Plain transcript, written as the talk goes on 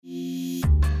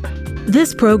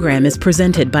This program is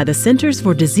presented by the Centers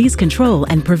for Disease Control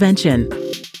and Prevention.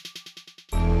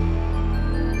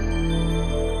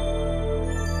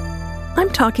 I'm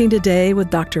talking today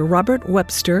with Dr. Robert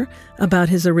Webster about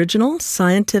his original,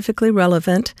 scientifically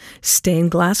relevant stained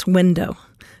glass window.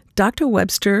 Dr.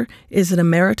 Webster is an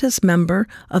Emeritus member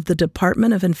of the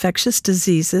Department of Infectious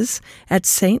Diseases at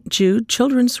St. Jude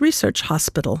Children's Research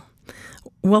Hospital.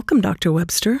 Welcome, Dr.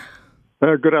 Webster.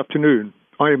 Good afternoon.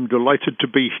 I am delighted to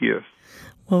be here.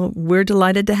 Well, we're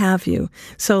delighted to have you.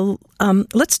 So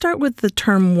let's start with the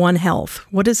term One Health.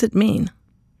 What does it mean?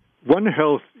 One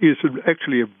Health is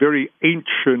actually a very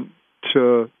ancient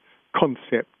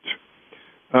concept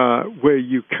where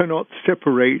you cannot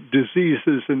separate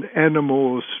diseases in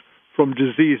animals from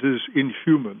diseases in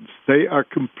humans. They are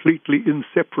completely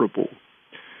inseparable.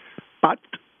 But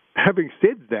having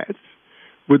said that,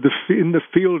 in the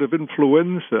field of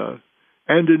influenza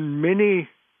and in many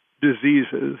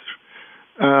diseases,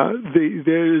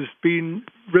 there's been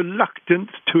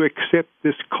reluctance to accept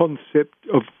this concept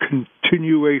of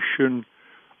continuation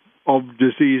of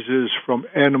diseases from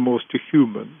animals to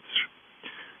humans.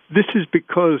 This is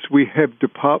because we have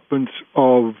departments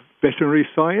of veterinary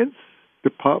science,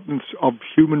 departments of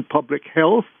human public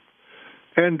health,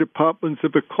 and departments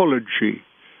of ecology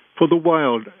for the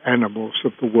wild animals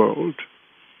of the world.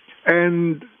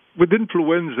 And with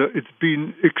influenza, it's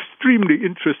been extremely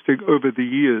interesting over the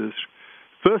years.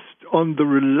 First, on the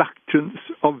reluctance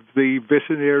of the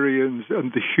veterinarians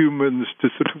and the humans to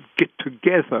sort of get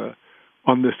together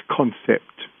on this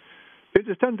concept. It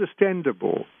is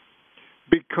understandable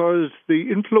because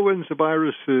the influenza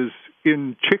viruses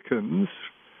in chickens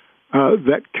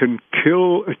that can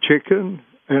kill a chicken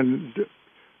and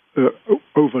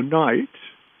overnight,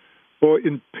 or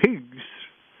in pigs,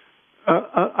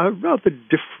 are rather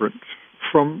different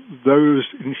from those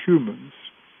in humans.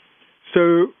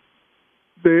 So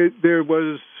there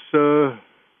was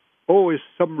always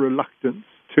some reluctance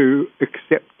to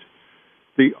accept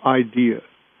the idea.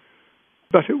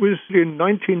 But it was in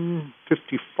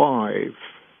 1955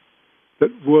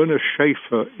 that Werner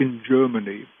Schaefer in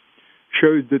Germany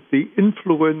showed that the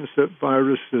influenza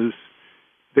viruses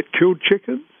that killed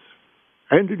chickens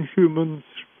and in humans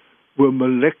were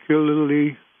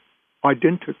molecularly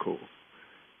identical.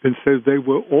 And so they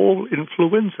were all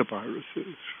influenza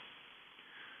viruses.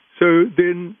 So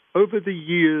then, over the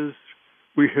years,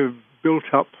 we have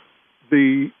built up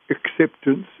the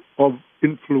acceptance of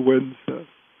influenza.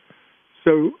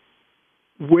 So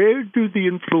where do the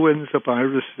influenza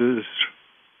viruses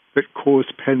that cause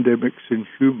pandemics in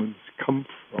humans come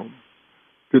from?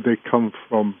 Do they come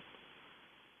from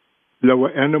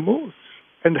lower animals?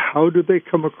 And how do they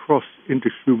come across into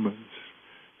humans?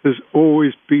 There's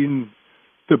always been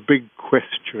the big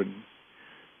question.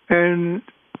 And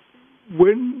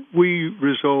when we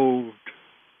resolved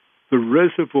the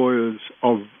reservoirs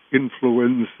of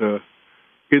influenza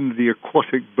in the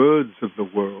aquatic birds of the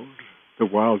world, the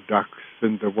wild ducks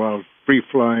and the wild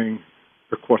free-flying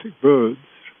aquatic birds,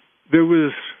 there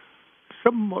was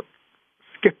somewhat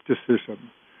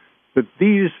skepticism that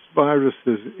these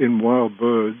viruses in wild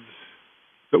birds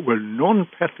that were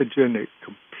non-pathogenic,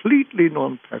 completely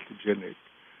non-pathogenic,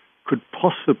 could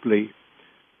possibly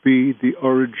be the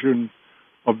origin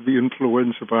of the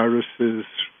influenza viruses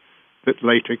that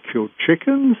later killed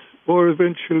chickens or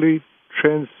eventually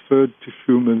transferred to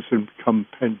humans and become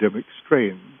pandemic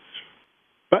strains.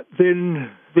 But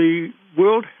then the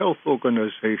World Health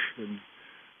Organization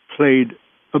played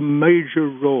a major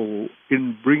role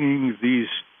in bringing these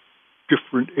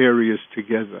different areas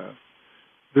together.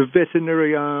 The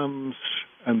veterinary arms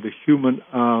and the human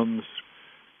arms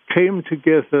came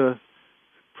together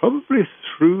probably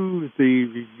through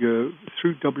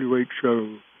through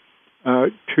WHO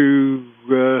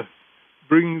to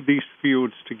bring these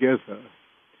fields together.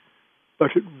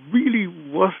 But it really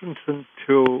wasn't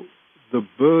until the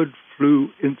bird flu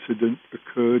incident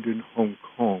occurred in Hong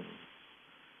Kong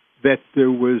that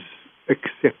there was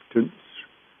acceptance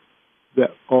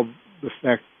of the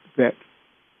fact that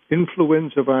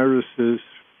influenza viruses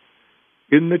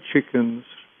in the chickens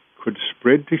could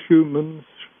spread to humans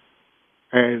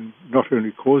and not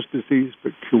only cause disease,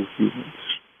 but kill humans.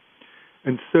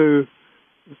 And so,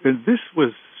 and this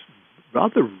was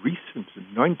rather recent,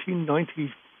 in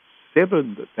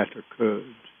 1997 that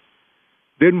occurred.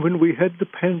 Then when we had the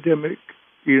pandemic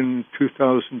in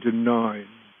 2009,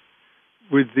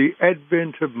 with the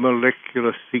advent of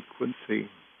molecular sequencing,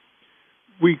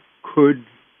 we could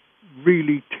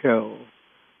really tell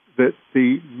that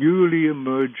the newly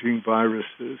emerging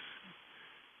viruses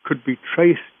could be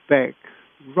traced back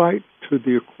right to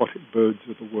the aquatic birds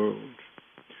of the world.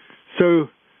 So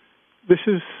This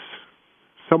is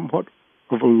somewhat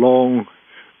of a long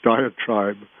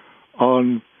diatribe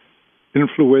on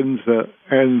influenza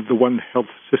and the One Health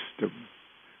system,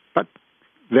 but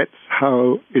that's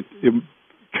how it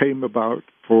came about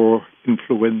for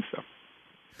influenza.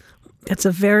 It's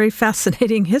a very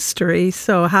fascinating history.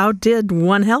 So how did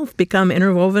One Health become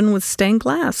interwoven with stained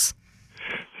glass?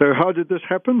 So how did this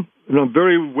happen? On a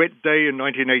very wet day in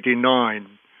 1989,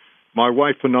 my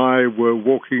wife and I were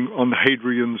walking on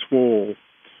Hadrian's Wall,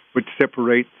 which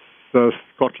separates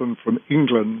Scotland from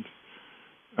England,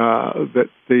 that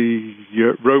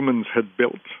the Romans had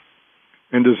built,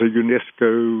 and is a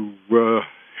UNESCO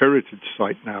heritage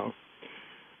site now.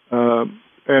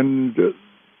 And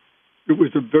it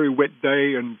was a very wet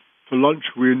day, and for lunch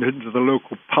we went into the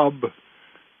local pub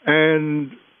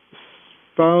and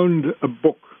found a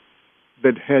book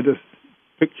that had a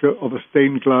picture of a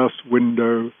stained glass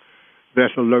window that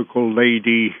a local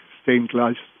lady, stained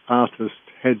glass artist,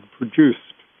 had produced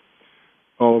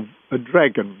of a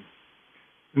dragon.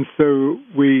 And so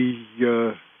we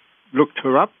looked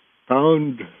her up,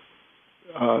 found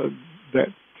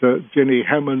that Jenny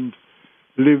Hammond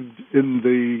lived in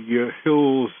the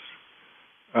hills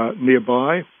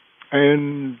nearby,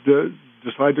 and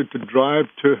decided to drive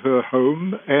to her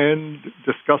home and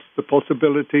discuss the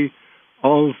possibility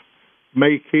of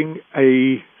making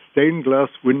a stained glass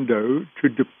window to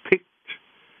depict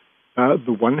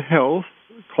the One Health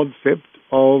concept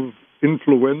of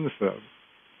influenza,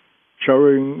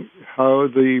 showing how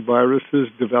the viruses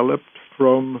developed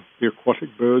from the aquatic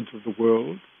birds of the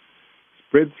world,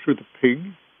 spread through the pig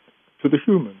to the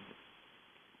human.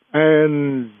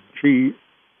 And she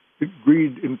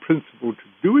agreed in principle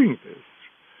to doing this,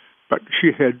 but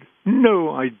she had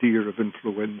no idea of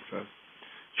influenza.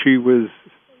 She was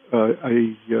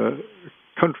a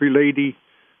country lady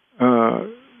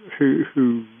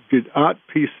who did art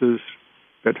pieces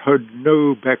that had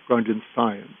no background in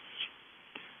science.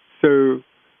 So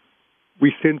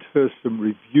we sent her some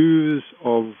reviews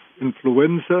of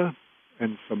influenza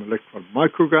and some electron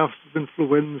micrographs of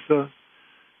influenza,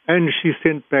 and she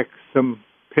sent back some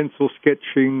pencil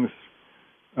sketchings.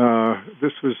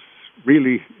 This was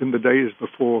really in the days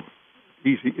before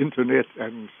easy internet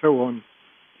and so on.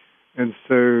 And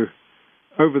so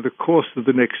over the course of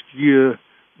the next year,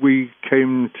 we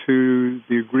came to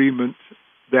the agreement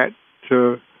that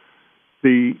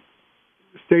the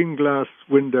stained glass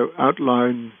window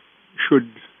outline should,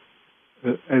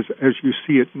 as you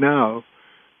see it now,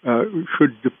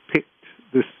 should depict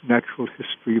this natural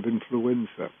history of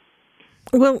influenza.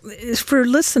 Well, for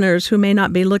listeners who may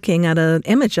not be looking at an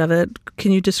image of it,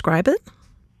 can you describe it?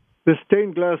 The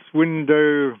stained glass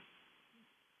window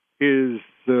is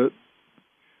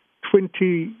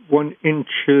 21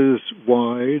 inches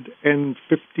wide and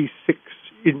 56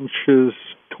 inches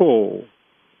tall,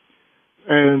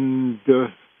 and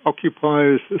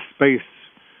occupies a space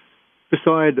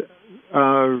beside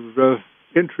our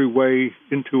entryway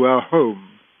into our home.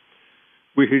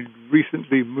 We had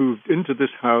recently moved into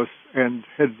this house and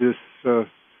had this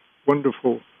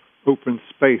wonderful open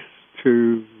space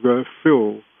to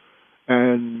fill,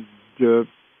 and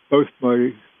both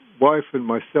my wife and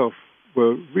myself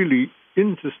were really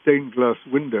into stained glass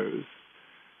windows,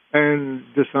 and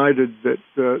decided that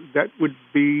that would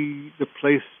be the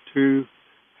place to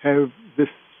have this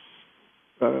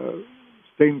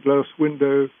stained glass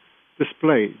window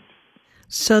displayed.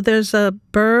 So there's a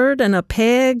bird and a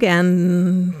pig,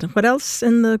 and what else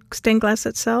in the stained glass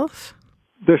itself?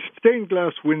 The stained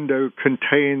glass window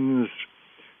contains,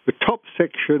 the top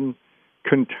section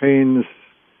contains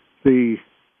the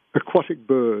aquatic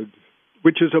bird,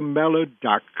 which is a mallard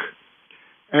duck,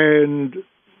 and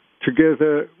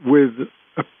together with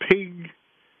a pig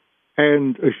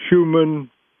and a human,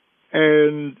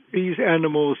 and these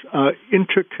animals are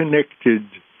interconnected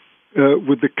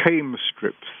with the cane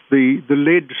strips, the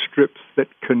lead strips that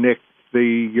connect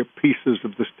the pieces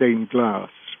of the stained glass.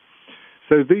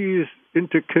 So these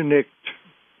interconnect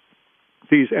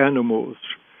these animals,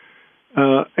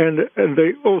 and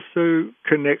they also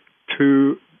connect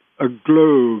to a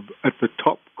globe at the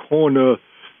top corner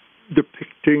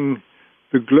depicting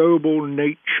the global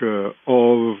nature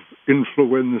of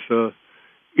influenza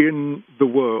in the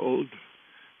world.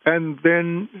 And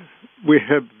then we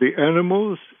have the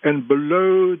animals, and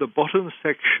below the bottom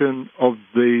section of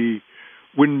the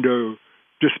window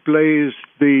displays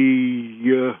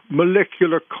the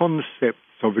molecular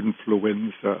concepts of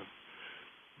influenza.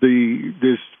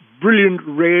 There's brilliant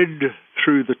red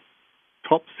through the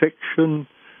top section,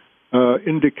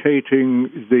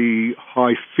 indicating the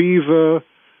high fever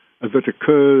that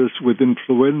occurs with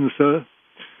influenza.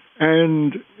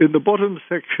 And in the bottom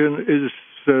section is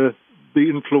the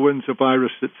influenza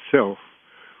virus itself,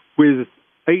 with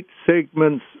 8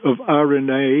 segments of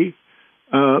RNA,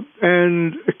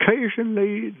 and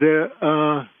occasionally there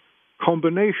are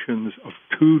combinations of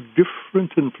 2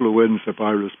 different influenza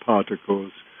virus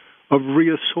particles of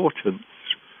reassortance,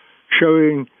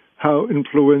 showing how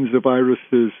influenza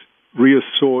viruses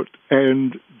reassort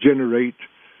and generate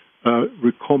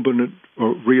recombinant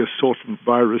or reassortant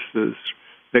viruses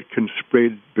that can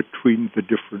spread between the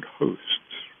different hosts.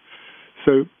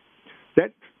 So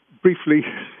that briefly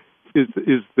is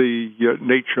the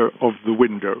nature of the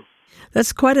window.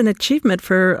 That's quite an achievement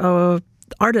for an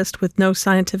artist with no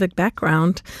scientific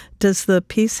background. Does the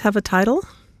piece have a title?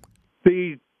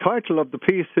 The title of the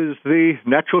piece is The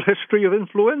Natural History of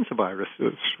Influenza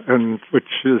Viruses, and which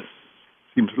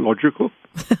seems logical.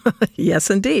 Yes,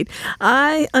 indeed.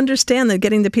 I understand that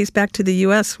getting the piece back to the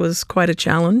U.S. was quite a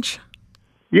challenge.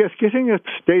 Yes, getting a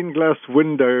stained glass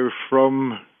window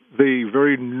from the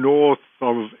very north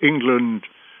of England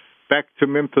back to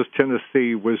Memphis,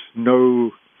 Tennessee was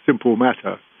no simple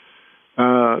matter.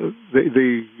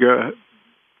 The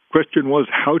question was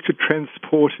how to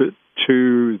transport it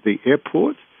to the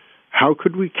airport. How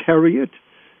could we carry it?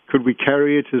 Could we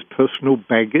carry it as personal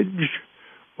baggage,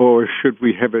 or should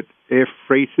we have it air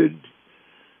freighted?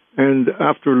 And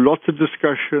after lots of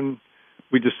discussion,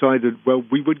 we decided, well,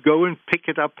 we would go and pick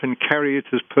it up and carry it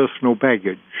as personal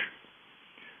baggage.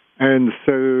 And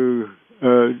so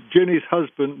Jenny's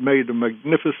husband made a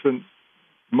magnificent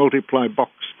multiply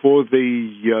box for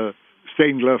the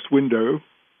stained glass window,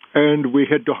 and we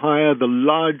had to hire the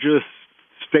largest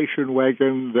station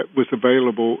wagon that was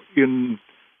available in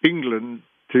England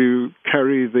to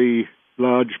carry the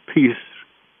large piece.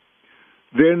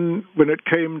 Then when it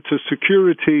came to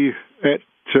security at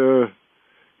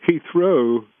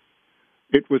Heathrow,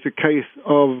 it was a case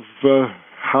of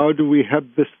how do we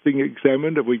have this thing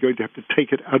examined? Are we going to have to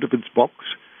take it out of its box?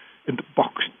 And the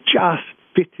box just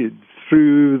fitted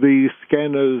through the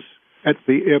scanners at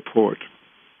the airport.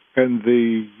 And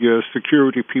the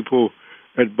security people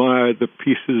admired the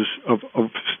pieces of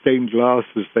stained glass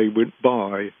as they went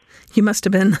by. You must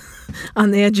have been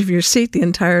on the edge of your seat the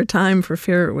entire time for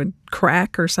fear it would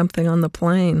crack or something on the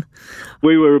plane.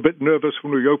 We were a bit nervous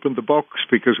when we opened the box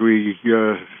because we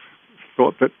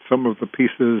thought that some of the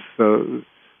pieces, the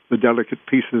delicate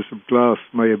pieces of glass,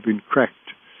 may have been cracked.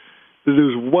 There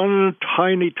was one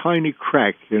tiny, tiny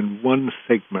crack in one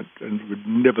segment, and you would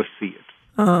never see it.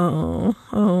 Oh,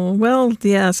 well,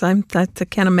 yes, I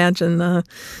can't imagine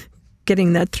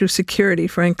getting that through security,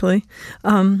 frankly.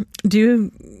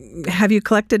 Have you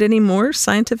collected any more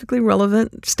scientifically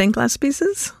relevant stained glass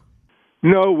pieces?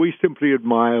 No, we simply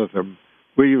admire them.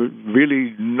 We're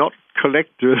really not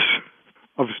collectors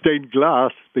of stained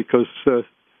glass because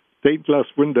stained glass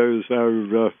windows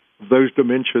are those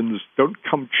dimensions don't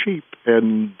come cheap,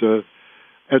 and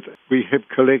as we have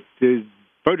collected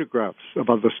photographs of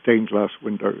other stained glass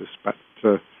windows, but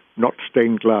not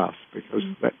stained glass, because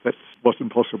that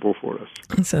wasn't possible for us.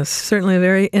 It's certainly a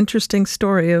very interesting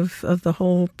story of the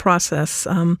whole process.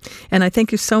 And I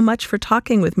thank you so much for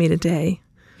talking with me today.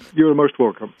 You're most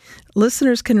welcome.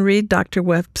 Listeners can read Dr.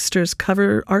 Webster's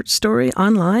cover art story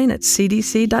online at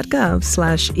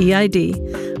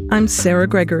cdc.gov/EID. I'm Sarah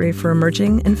Gregory for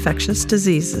Emerging Infectious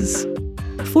Diseases.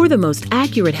 For the most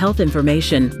accurate health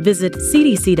information, visit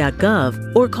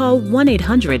cdc.gov or call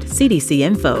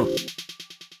 1-800-CDC-INFO.